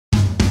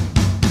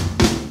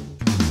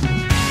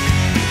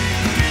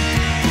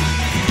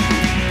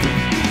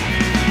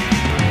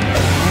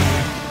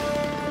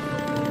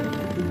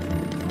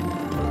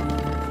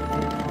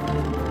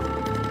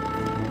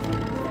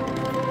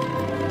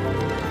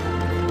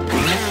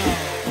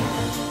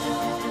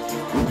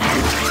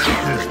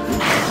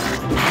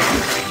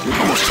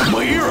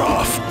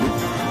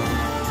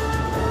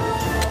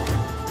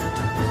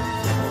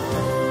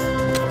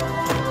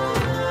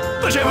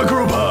A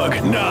group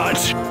hug, not.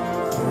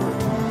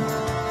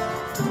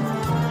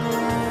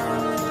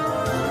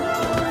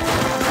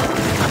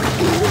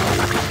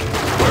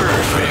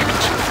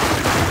 Perfect.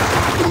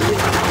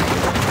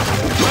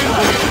 My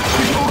eye!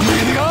 He poked me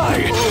in the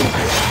eye!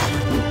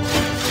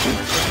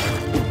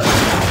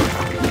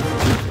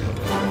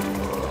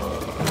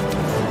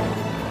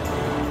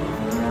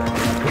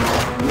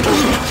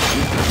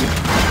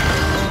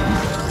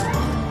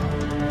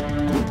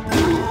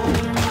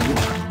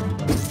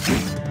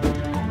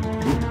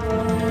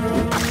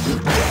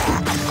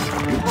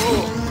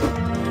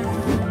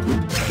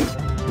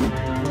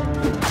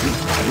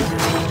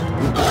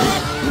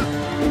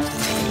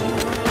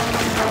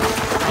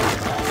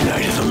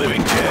 Night of the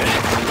living dead.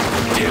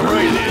 Damn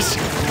right it is.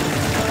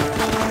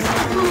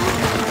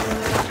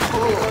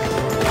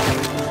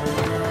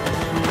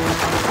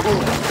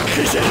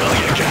 Is that all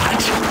you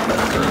got?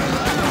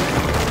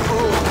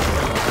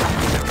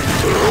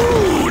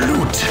 Ooh,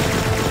 loot.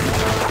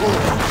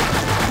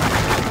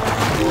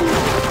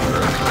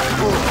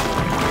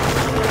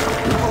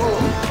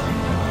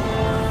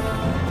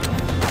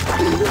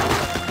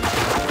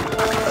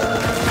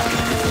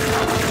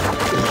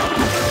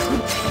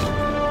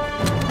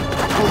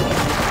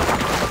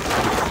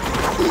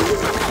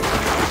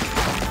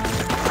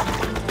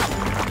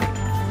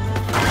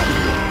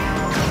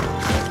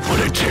 What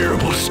a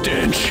terrible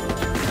stench.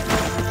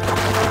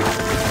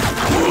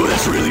 Whoa,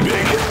 that's really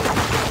big.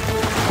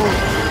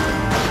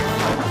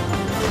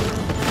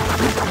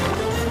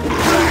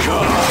 Back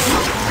off.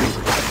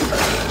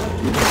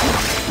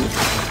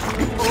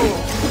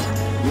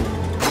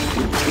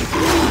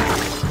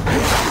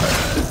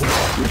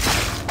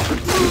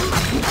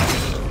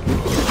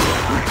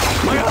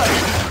 My eye!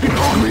 He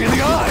poked me in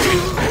the eye!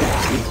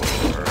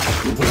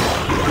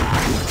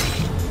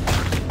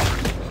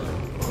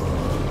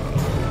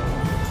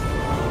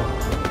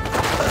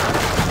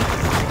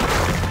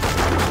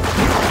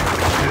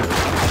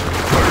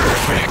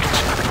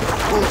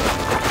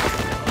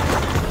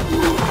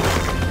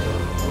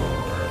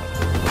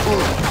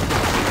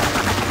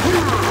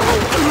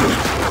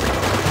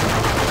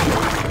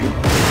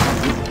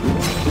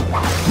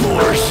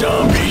 More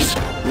zombies!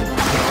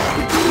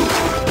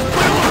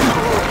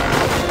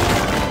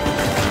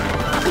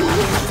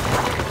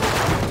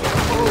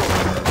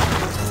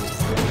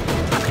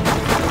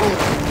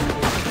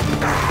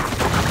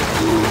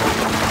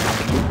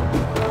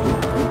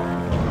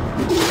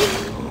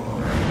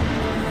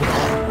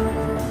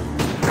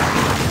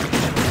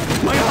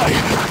 My eye!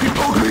 He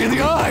poked me in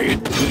the eye!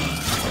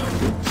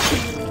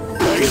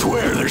 I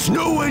swear there's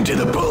no end to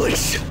the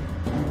bullets!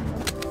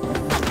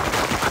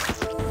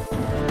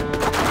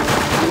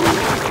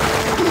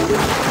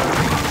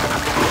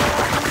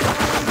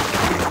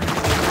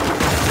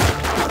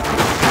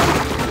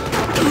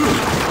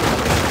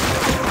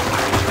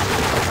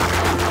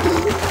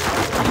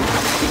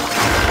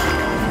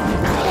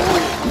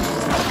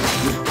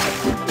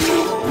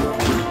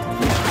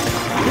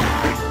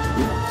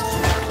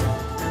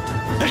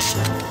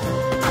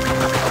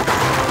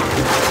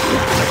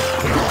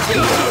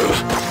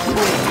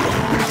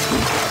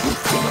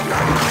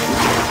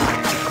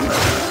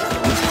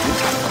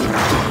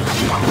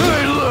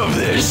 I love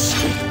this!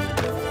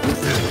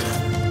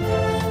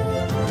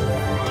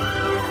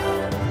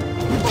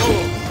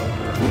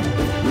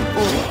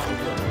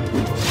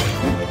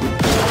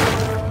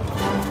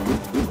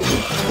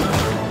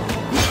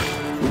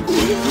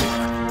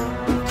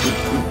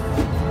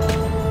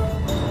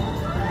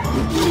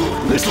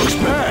 This looks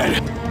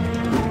bad!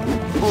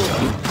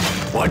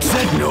 What's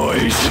that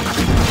noise?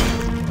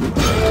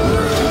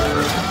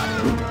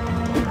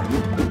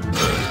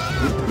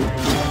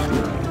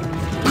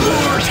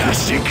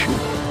 Fantastic!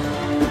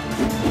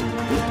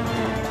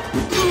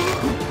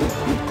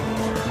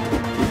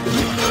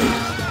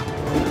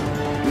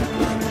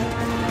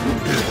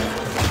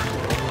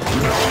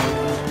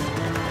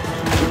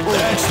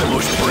 That's the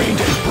most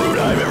brain-dead brute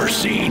I've ever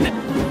seen.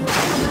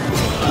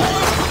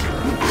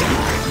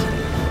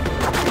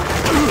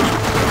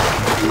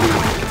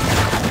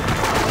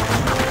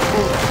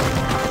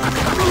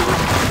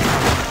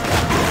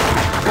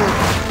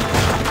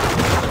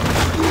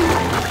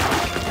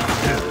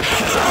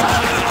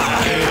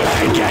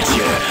 I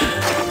gotcha!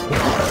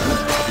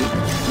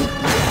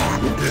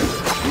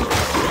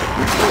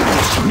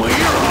 Took my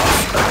ear off!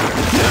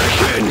 Not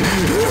again!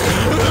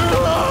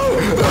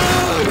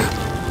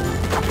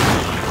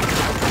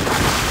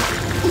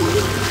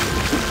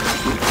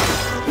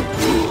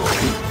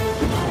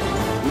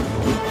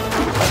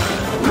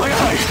 My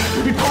eye!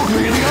 He poked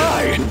me in the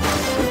eye!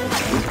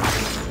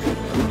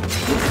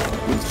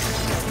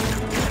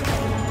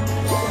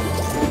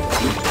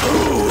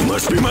 Oh,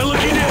 must be my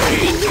lucky day!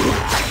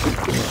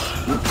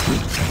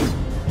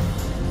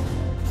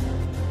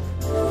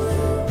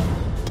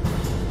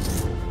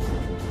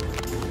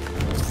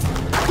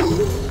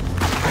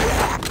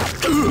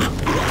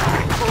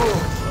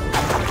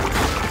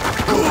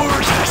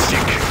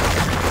 Fantastic!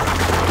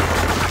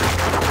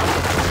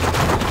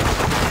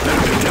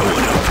 Better pick that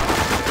one up!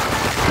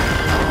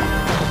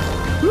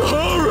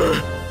 Horror!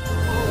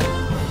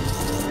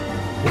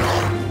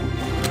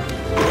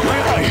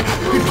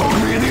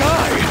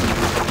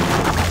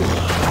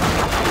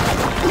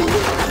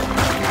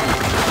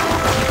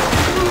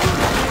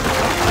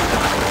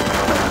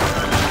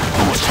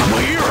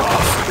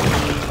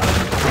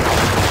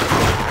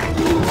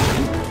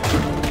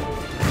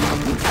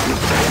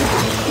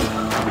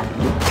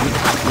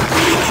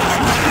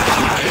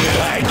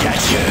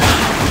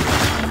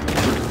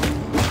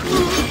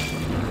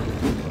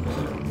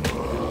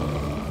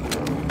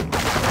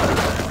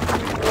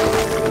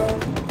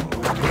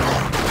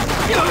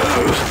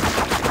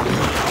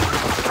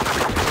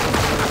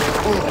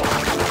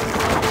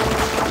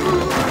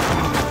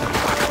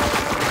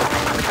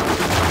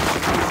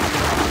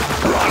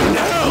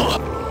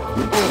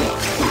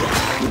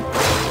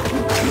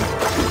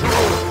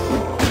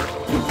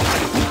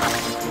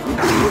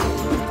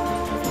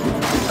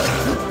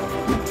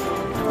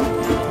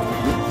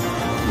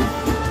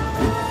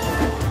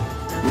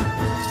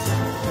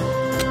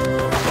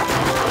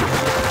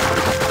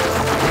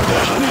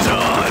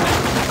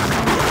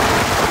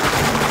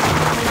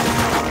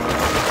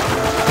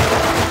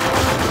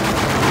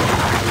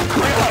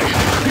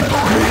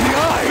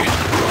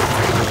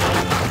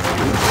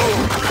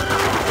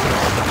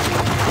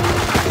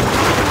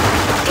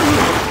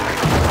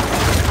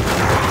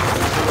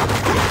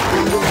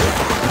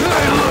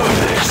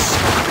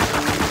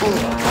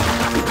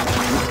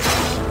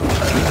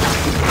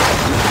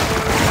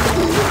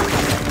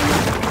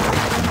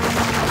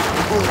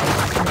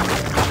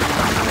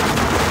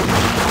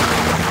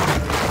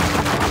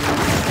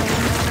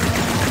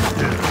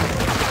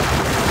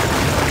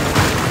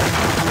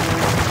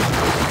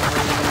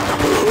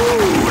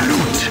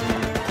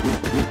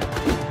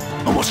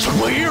 took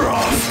my ear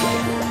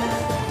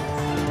off!